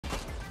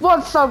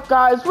What's up,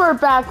 guys? We're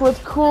back with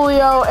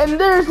Coolio, and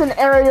there's an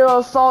aerial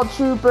assault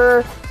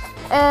trooper.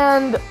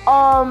 And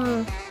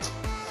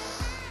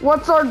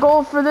what's our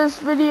goal for this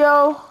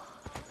video?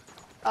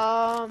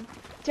 To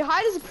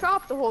hide as a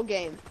prop the whole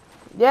game.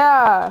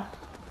 Yeah.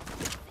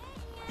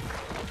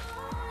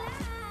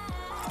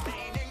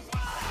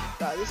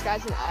 Bro, this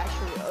guy's an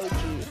actual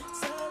OG.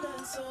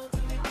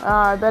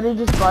 I bet he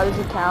just bought his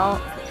account.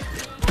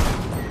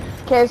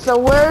 Okay, so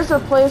where's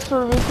a place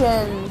where we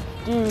can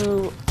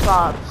do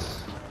props?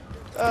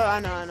 Oh,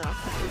 I know.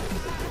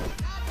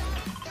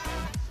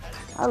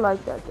 I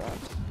like that game.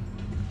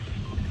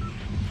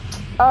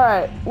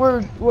 Alright,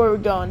 where are we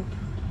going?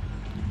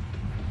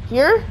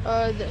 Here?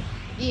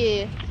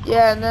 Yeah.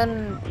 Yeah, and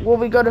then will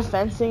we go to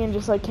fencing and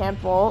just like camp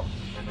vault?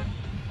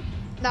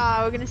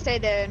 Nah, we're gonna stay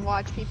there and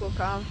watch people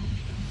come.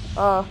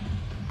 Oh.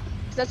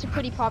 'Cause that's a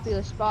pretty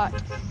popular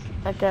spot.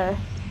 Okay.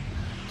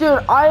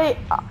 Dude, I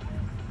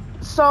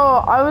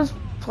was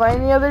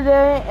playing the other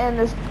day and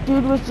this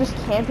dude was just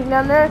camping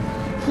down there.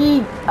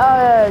 He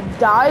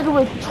died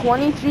with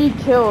 23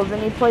 kills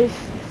and he placed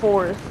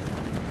 4th.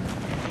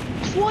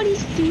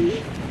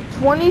 23?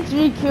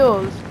 23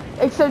 kills.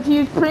 Except he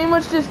was pretty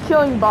much just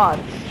killing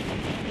bots.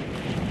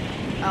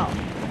 Oh.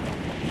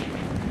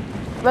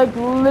 Like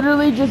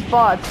literally just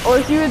bots. Or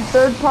he would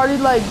third party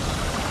like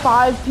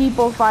 5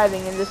 people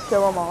fighting and just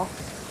kill them all.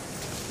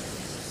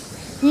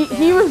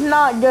 He was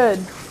not good.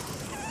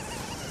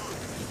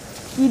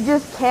 He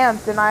just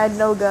camped and I had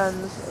no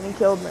guns and he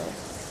killed me.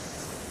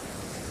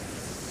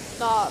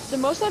 Nah, the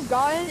most I've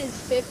gotten is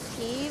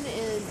 15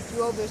 in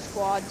duo versus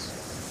squads.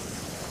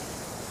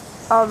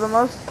 Oh, the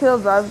most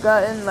kills I've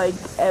gotten like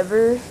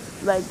ever,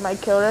 like my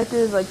kill record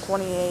is like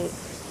 28.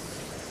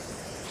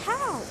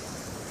 How?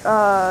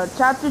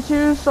 Chapter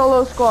 2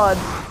 solo squad.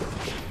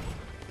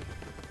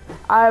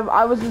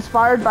 I was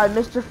inspired by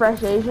Mr.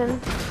 Fresh Asian.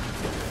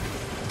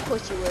 Of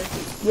course you were.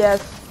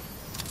 Yes,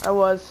 I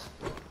was.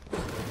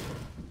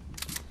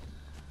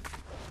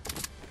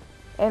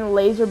 And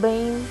laser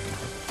beam.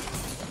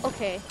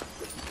 Okay.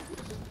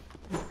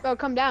 Bro,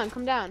 come down.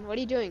 What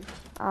are you doing?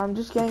 I'm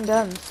just getting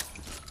guns.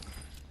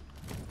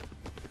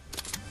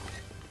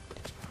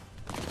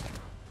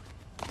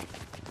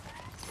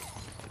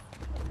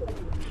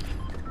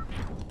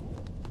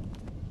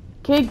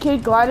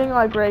 Kid gliding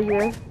like right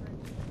here.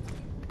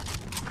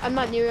 I'm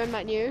not near.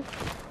 No,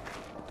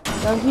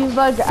 he's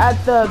like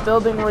at the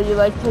building where you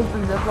like take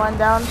the zip line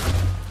down.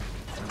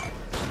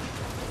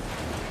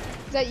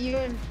 Is that you?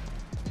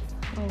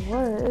 Oh,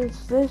 what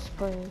is this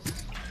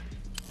place?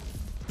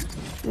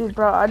 Dude,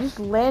 bro, I just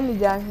landed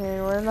down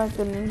here. We're in like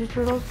the Ninja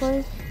Turtles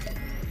place.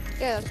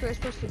 Yeah, that's where it's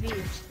supposed to be.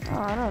 Oh,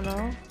 I don't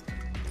know.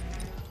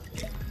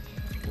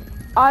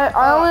 I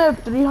only have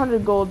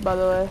 300 gold, by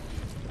the way.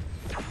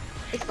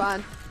 It's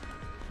fine.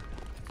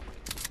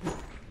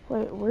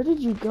 Wait, where did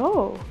you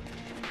go?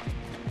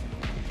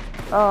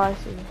 Oh, I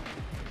see.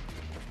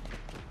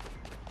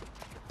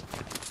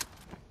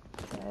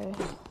 Okay.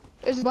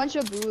 There's a bunch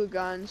of blue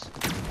guns.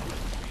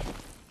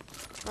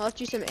 I'll let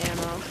you some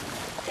ammo.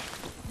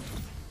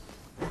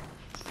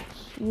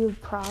 You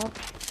prop.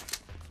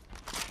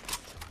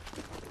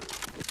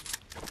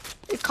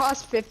 It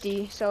costs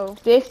 50, so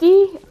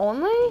 50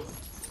 only?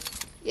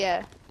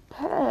 yeah.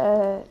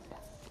 Pet.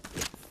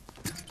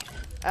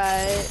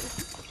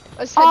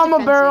 Let's head I'm to a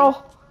fencing.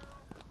 barrel.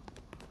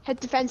 Head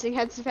to fencing.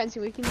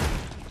 We can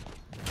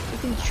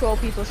troll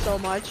people so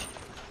much.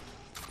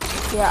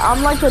 Yeah,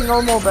 I'm like a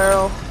normal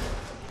barrel.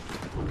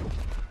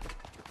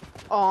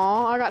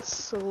 Aw, I got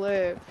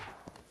slurp.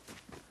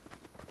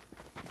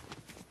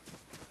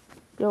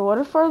 Yo, what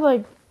if our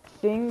like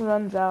thing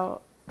runs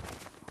out?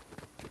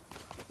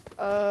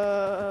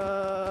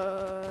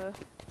 I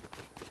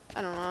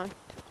don't know.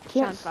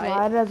 Can't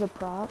slide as a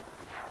prop.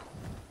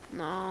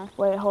 No.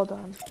 Wait, hold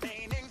on.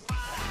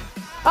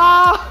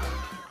 Ah!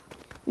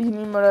 You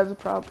can emote as a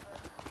prop.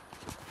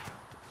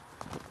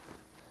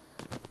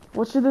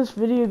 What should this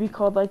video be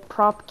called? Like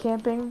prop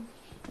camping?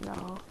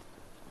 No.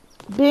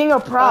 Being a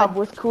prop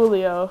with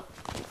Coolio.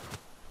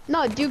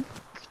 No,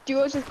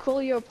 duos with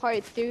Koolio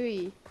part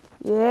 3.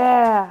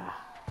 Yeah.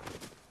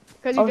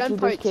 Because you've done shoot,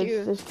 part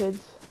 2. There's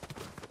kids.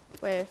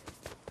 Where?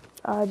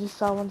 I just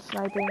saw one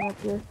sniping up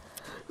here.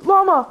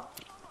 Llama!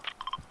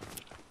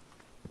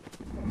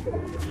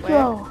 Where?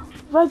 Yo,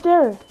 right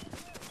there.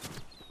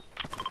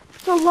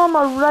 The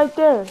llama right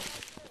there.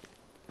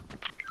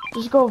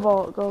 Just go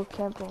vault, go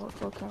camp vault.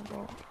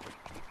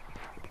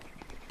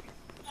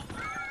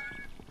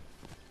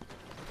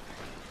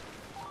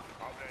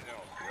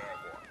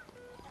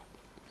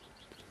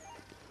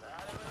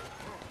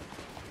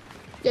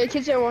 Yeah,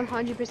 kids are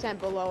 100%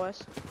 below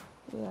us.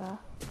 Yeah.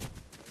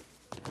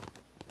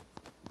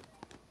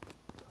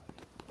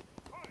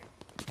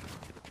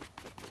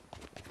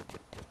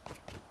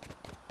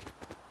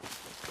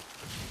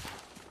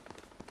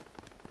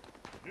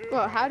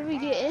 Bro, how do we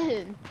get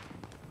in?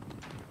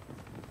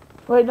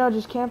 Wait, no,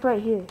 just camp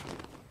right here.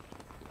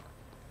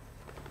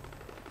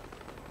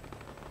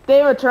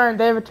 They returned.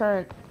 Just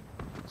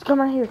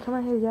come right here,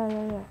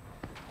 yeah.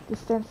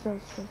 Just stand still.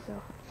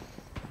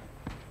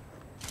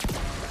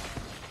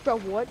 Bro,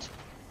 what?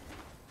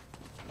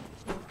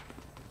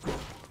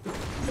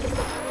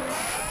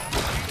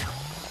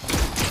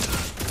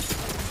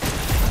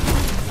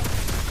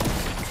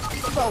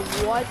 Bro,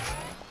 what?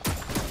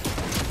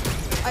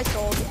 I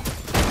sold.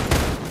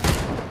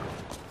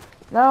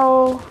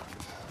 No.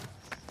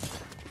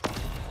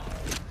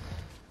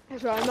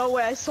 Bro, no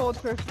way I sold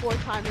for 4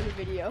 times in the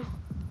video.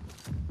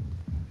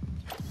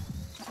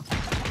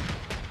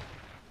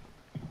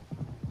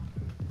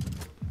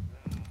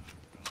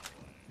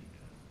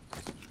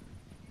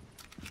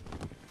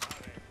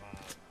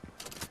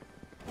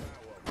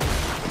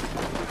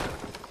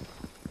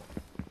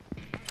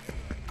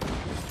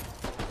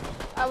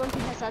 I won't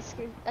contest that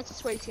skin. That's a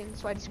sweaty skin,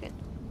 skin.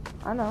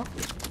 I know.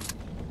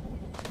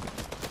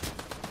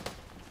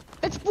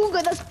 That's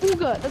Booga, that's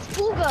Booga, that's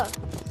Booga!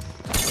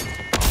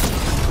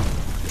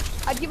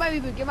 I'd give my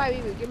reboot, give my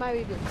reboot, give my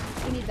reboot.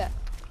 We need that.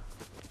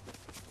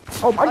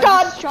 Oh my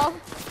god! Shock.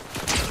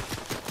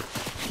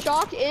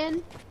 Shock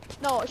in.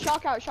 No,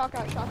 shock out, shock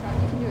out, shock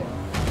out. You can do it.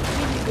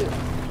 We need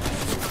reboot.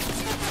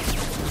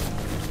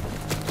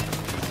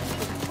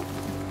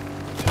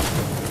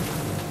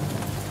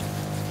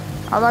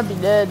 I might be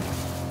dead.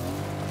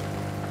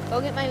 Go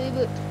get my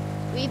reboot.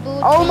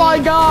 Reboot. Oh me. my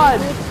god!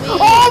 Reboot me.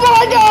 Oh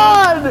my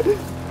god!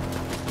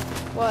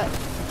 What?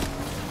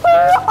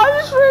 I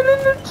just ran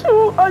into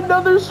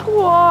another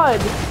squad.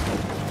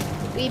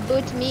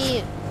 Reboot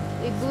me.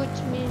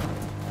 Reboot me.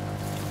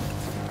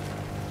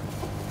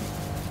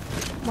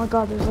 Oh my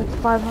god, there's like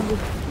 500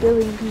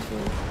 billion people.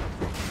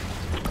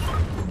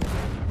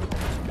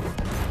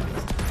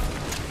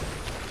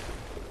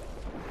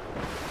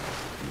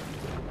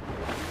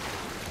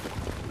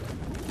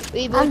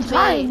 Reboot I'm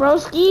trying,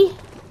 broski.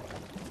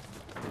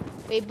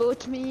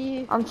 Reboot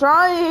me. I'm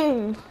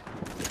trying.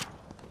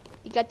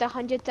 You got the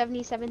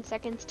 177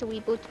 seconds to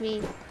reboot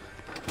me.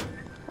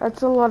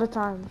 That's a lot of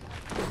time.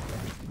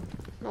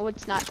 No,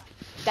 it's not.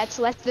 That's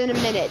less than a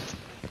minute.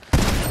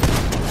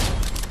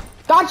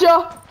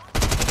 Gotcha!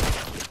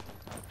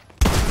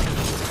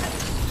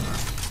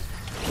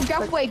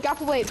 Gap away,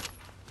 gap away.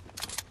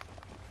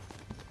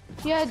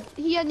 He had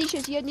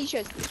niches, he had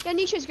niches. He had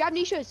niches, grab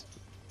niches.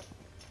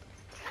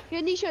 He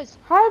had niches.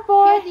 Hi,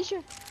 boy. He had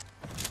niches.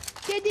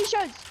 He had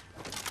niches.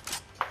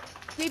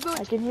 Reboot.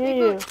 I can hear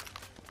reboot.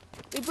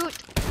 you. Reboot.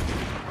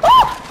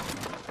 Ah!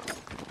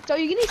 So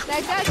you're gonna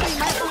snag that, so you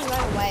might want to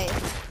run away.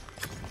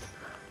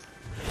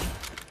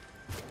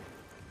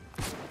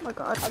 Oh my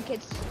god. Okay,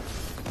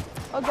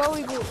 I'll go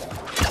reboot.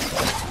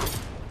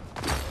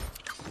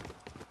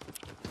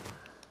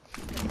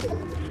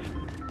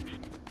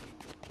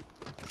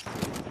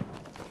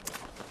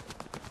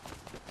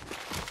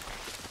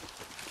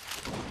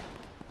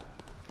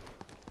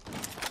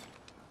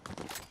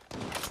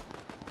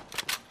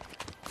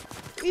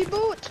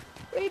 Reboot!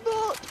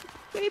 Reboot!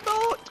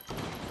 Reboot!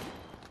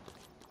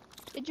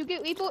 Did you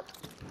get reboot?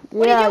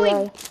 What are you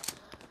doing? Yeah.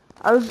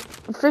 I was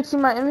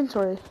fixing my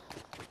inventory.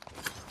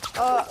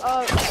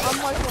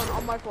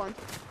 I'll mark one.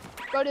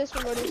 Go this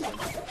one, go this one.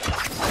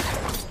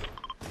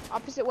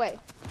 Opposite way.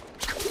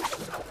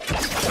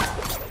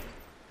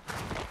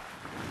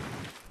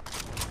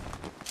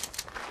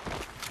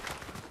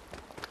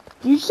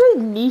 Did you say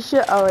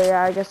Nisha? Oh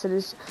yeah, I guess it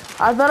is.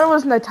 I thought it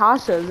was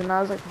Natasha's, and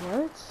I was like,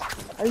 what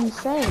are you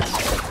saying?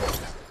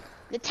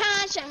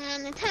 Natasha,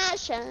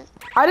 Natasha.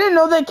 I didn't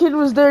know that kid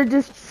was there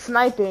just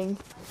sniping.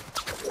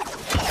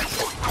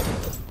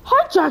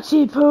 Hi,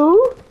 Jaxie Poo.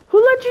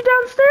 Who let you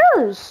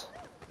downstairs?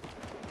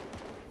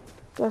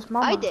 Guess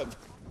Mama. I did.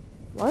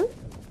 What?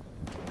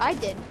 I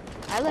did.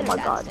 I let Oh her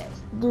my god.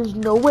 downstairs. There's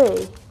no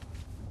way.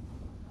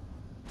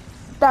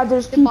 That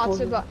there's The people.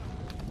 bots are got.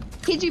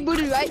 Kids you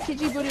booted right,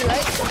 kids you booted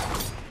right.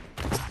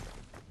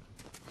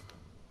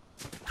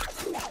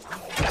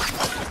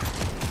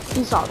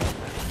 He saw me.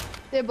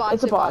 They're bots.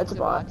 It's a they're bot, bots, it's a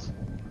they're bot. bots.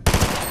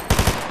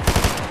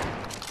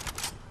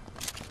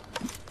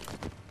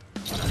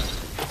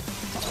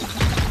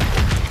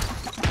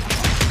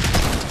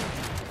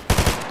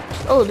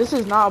 Oh, this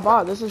is not a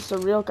bot. This is a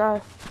real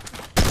guy.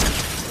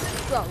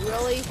 Bro,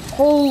 really?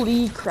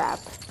 Holy crap.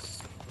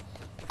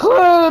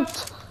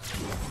 Clipped!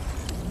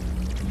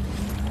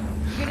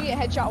 You're gonna get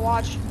headshot,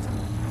 watch.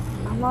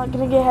 I'm not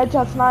gonna get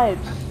headshot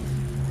sniped.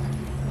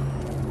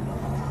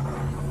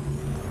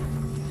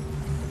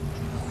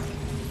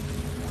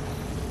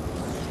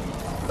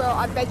 Bro,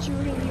 I bet you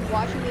were gonna be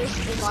watching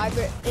this in live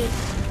in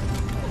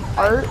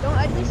Art? Don't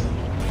edit this?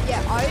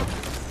 Yeah, Art,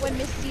 when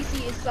Miss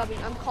CC is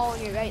subbing, I'm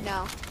calling it right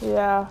now.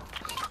 Yeah.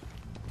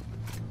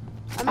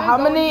 I'm gonna How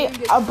go many? in here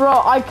and get-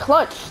 Bro, I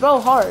clutched so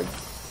hard.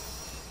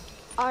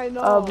 I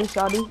know.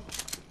 Bushadi.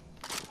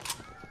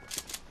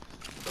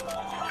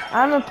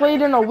 I haven't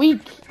played in a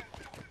week.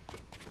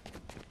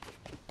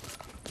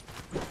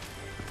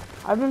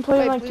 I've been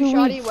playing Wait, like Blue 2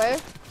 Shoddy, weeks.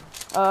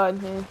 where? In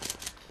here.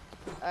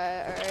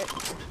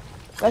 Alright.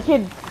 That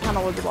kid kind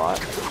of was a bot.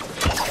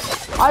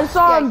 I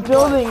saw Yeah, him he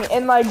building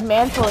and like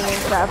mantling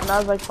and crap, and I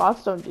was like,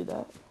 bots don't do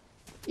that.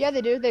 Yeah,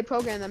 they do. They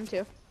program them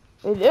too.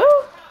 They do?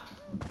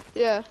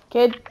 Yeah.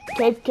 Kid.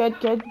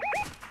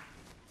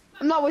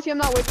 I'm not with you. I'm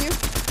not with you.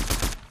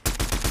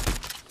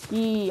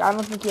 I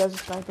don't think he has a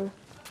sniper.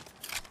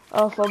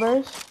 Oh,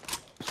 flowberries.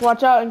 Just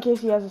watch out in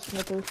case he has a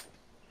sniper.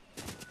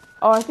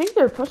 Oh, I think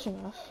they're pushing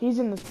us. He's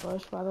in this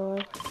bush, by the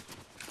way.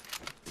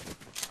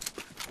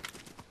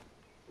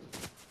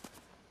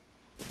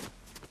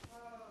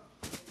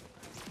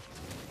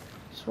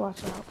 Just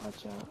watch out,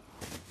 watch out.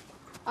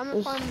 I'm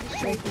gonna find the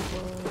tree.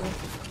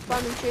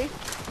 Find the tree.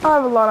 I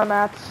have a lot of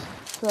mats,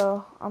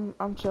 so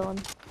I'm chilling.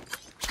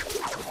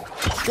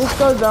 Just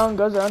go zone,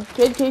 go zone.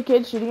 Kid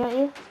shooting at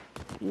you.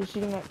 You're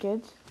shooting at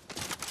kids.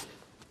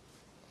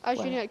 I was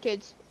shooting at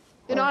kids.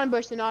 They're not in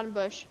bush. They're not in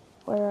bush.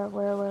 Where? I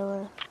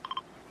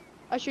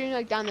was shooting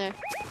like down there.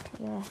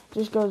 Yeah,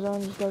 just go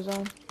zone, just go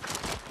zone.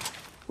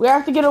 We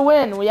have to get a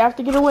win. We have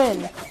to get a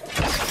win.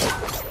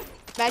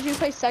 Imagine we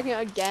play second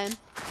again.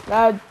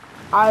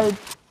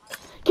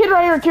 Kid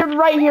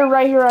right here.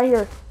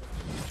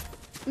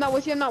 I'm not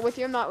with you.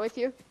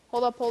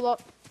 Hold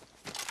up.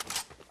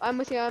 I'm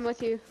with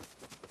you.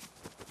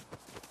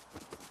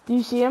 Do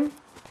you see him?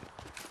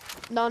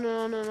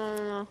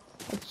 No.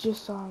 I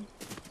just saw him.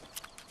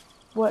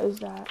 What is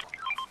that?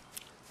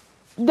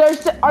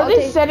 Are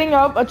they setting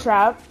up a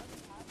trap?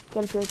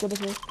 Get up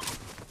here.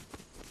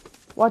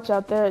 Watch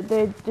out,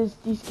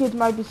 these kids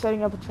might be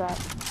setting up a trap.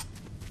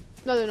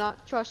 No, they're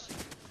not. Trust.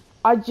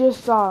 I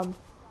just saw him.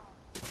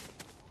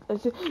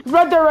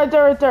 Right there.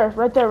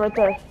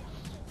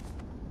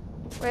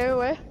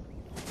 Where?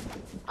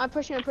 I'm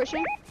pushing.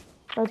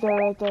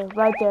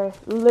 Right there.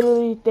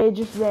 Literally, they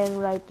just ran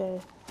right there.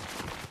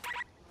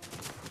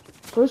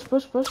 Push.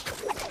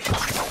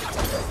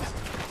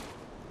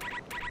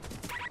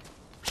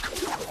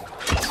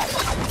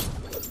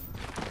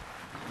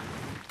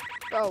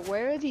 Bro,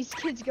 where are these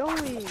kids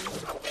going?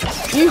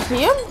 You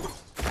see him?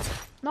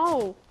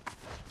 No.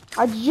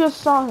 I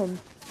just saw him.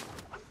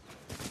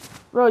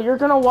 Bro, you're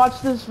gonna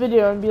watch this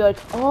video and be like,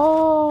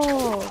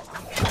 oh.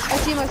 I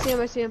see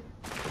him.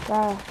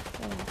 Yeah.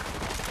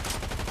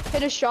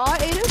 Hit a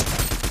shot, Aiden?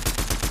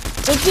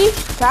 50?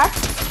 Crack?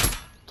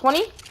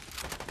 20?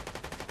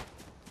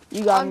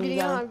 You got him,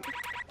 Got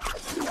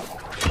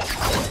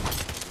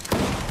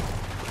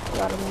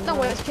him. No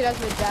way, this kid has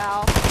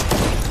medal.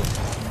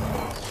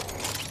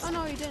 Oh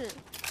no, he didn't.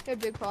 He had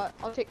a big pot.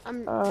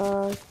 I'm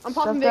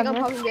popping big.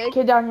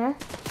 Kid down here.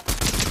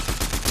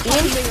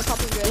 I'm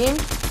popping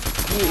big.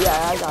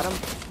 Yeah, I got him.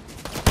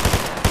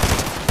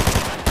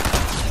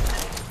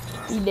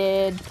 He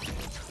did.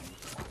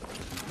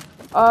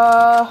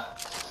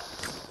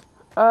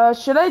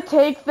 Should I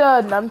take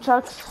the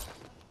nunchucks?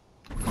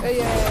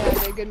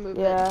 Yeah, good movement.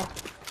 Yeah.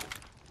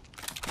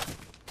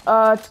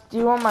 Do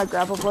you want my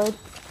grapple blade?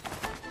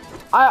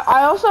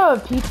 I also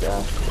have a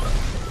pizza.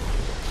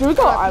 Should we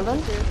go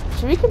island?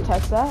 Should we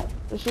contest that?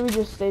 Or should we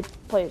just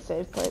play it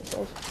safe? Let's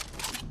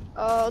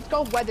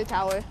go weather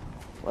tower.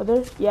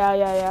 Weather?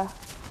 Yeah.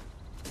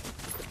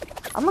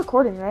 I'm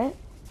recording, right?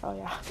 Oh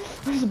yeah.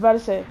 I was about to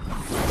say.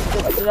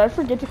 Did I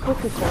forget to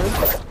click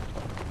record?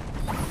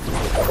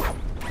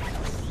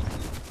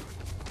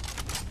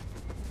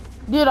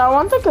 Dude, I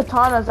want the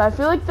katanas. I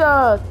feel like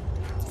the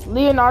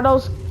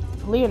Leonardo's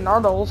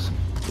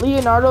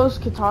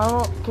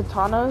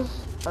katanas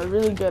are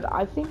really good.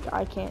 I think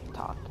I can't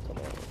talk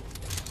today.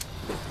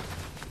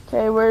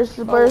 Okay, where's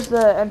the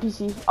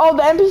NPC? Oh,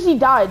 the NPC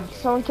died.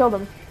 Someone killed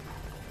him.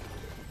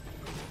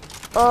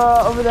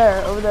 Over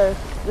there.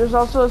 There's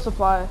also a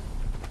supply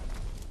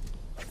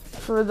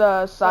for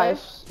the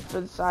scythes.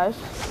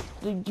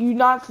 Did you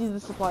not see the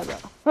supply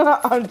though?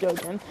 I'm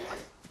joking.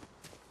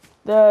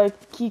 The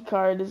key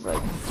card is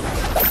like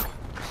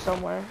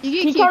somewhere.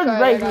 Key card's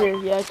right here.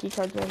 Yeah, key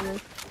card's right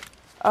here.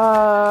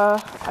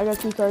 I got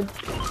key card.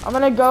 I'm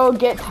gonna go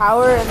get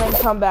tower and then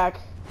come back.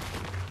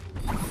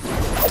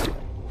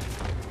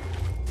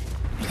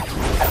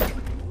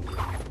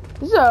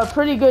 This is a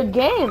pretty good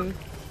game.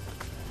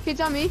 Kids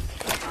on me.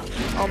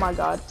 Oh my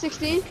god.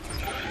 16,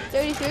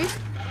 33.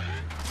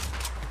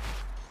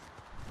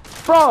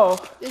 Bro.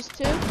 There's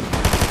 2. Dead.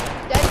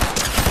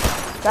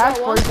 That's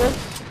 46.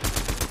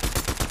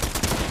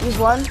 He's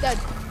 1. Dead.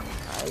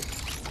 Nice.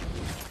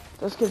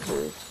 Those kids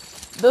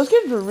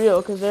were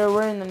real because they were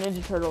wearing the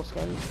Ninja Turtle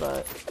skins,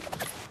 but.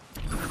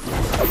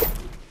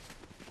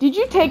 Did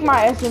you take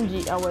my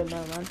SMG? Oh wait,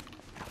 no man.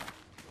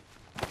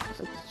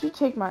 Did you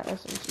take my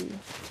SMG?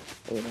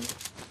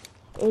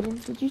 Aiden,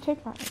 did you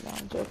take my? No,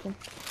 I'm joking.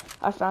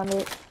 I found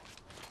it.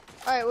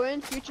 Alright, we're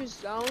in future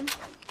zone.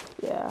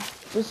 Yeah,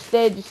 just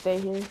stay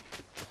here.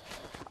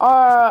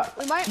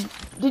 We might.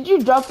 Did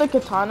you drop the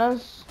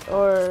katanas,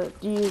 or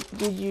do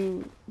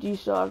you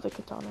still have the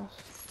katanas?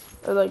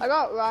 Or like? I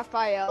got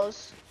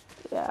Raphael's.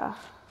 Yeah.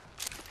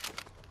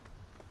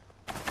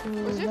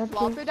 Was there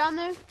flopper down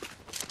there?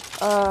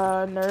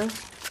 No.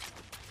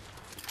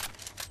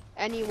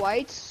 Any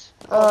whites?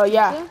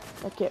 Yeah.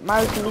 Okay,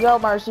 my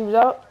receiver's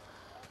out.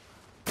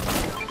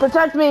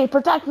 Protect me!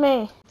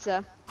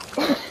 Pizza.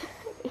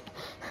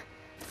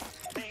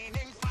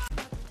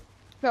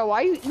 Bro,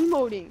 why are you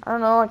emoting? I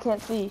don't know, I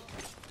can't see.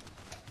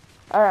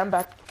 Alright, I'm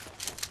back.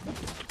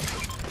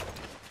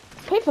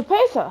 Pizza!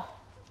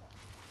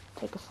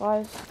 Take a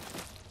slice.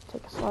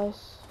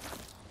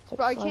 Take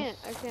Bro, a I slice.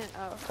 can't.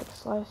 Oh. Take a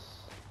slice.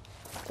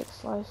 Take a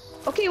slice.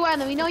 Okay,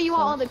 Wanda, we know you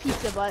want all the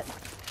pizza, but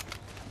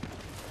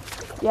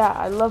Yeah,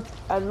 I love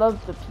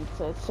the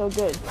pizza. It's so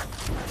good.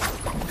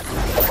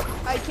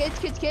 alright,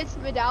 kids,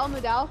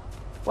 Medal.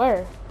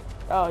 Where?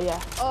 Oh yeah.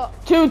 Oh,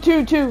 Two.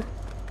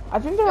 I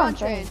think they're you're on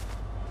train.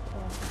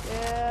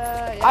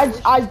 Yeah. I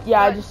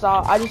just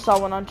saw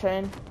one on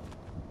train.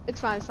 It's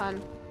fine.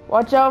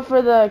 Watch out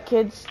for the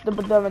kids, the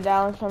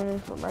medallion coming in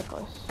from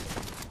Reckless.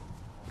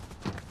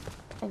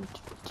 And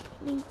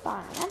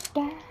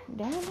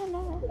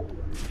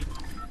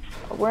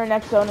we're in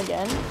next zone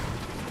again.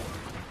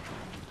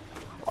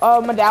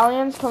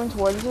 Medallions coming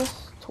towards us.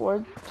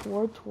 Toward.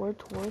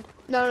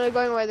 No, they're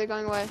going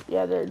away.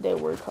 Yeah, they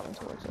were coming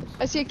towards us.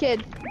 I see a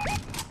kid.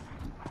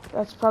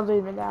 That's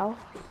probably Medal.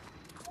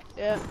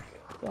 Yeah.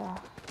 Yeah.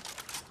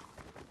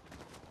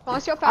 Wanna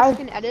see how fast I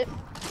can edit?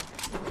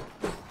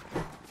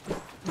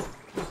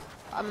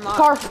 I'm not.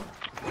 Car.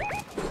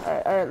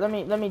 Alright,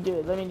 let me do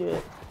it.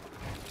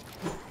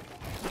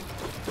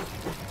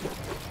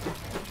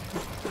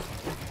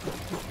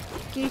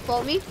 Can you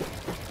follow me?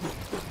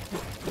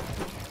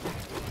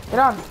 Get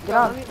on.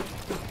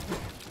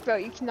 Bro,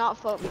 you cannot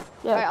float me.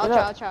 Yeah, Alright,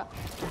 I'll try.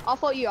 I'll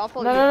float you.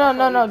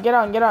 No, get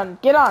on.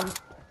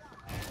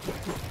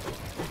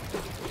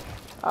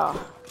 Oh.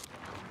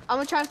 I'm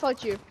gonna try and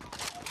float you.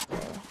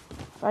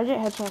 If I get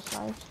headshot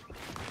sniped.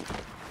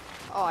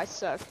 Oh, I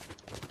suck.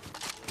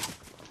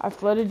 I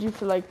flooded you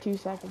for like 2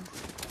 seconds.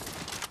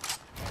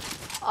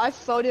 I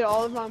floated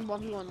all of my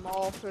 1v1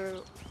 mall for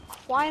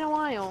quite a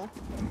while.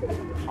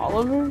 All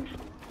of them?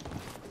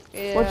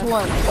 Yeah. Which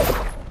one?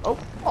 Oh.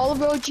 All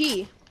of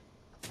OG.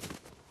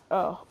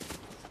 Oh.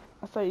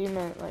 I thought you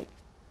meant like.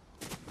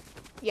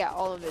 Yeah,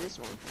 all of it is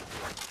one.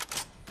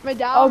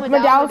 Medal.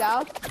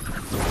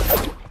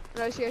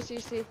 No,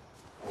 seriously.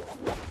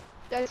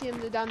 I see him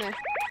down there.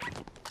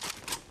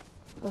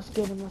 Let's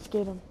get him.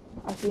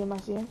 I see him.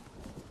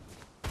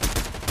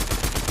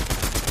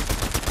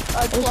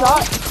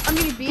 Shot. I'm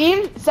getting beat.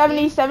 Beam,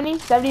 70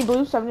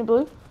 blue.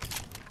 78.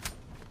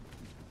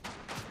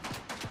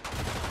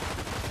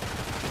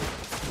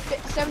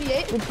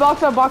 It's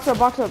box up.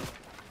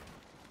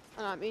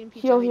 I'm eating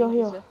pizza.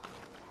 Heal.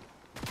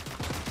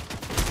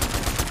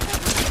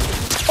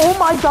 Oh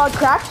my god,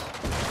 cracked.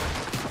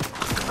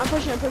 I'm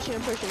pushing.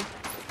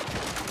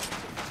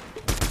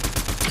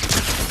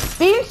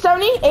 Beam,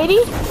 70, 80.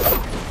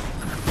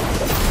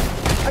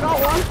 I got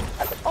one.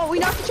 Oh, we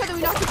knocked each other.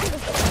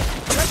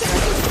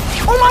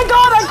 Oh my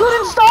god, I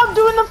couldn't stop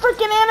doing the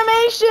freaking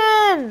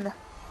animation.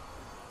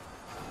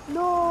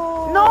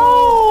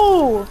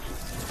 No.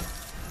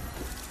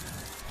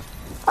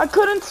 I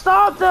couldn't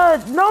stop the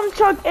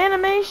nunchuck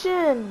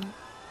animation.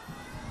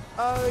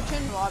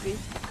 Return to lobby.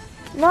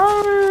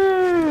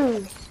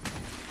 No.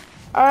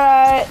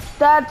 Alright,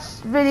 that's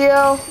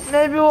video.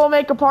 Maybe we'll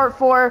make a part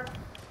 4.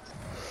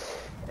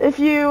 If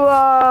you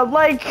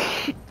like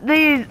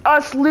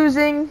us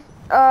losing,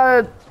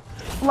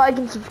 like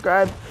and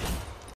subscribe.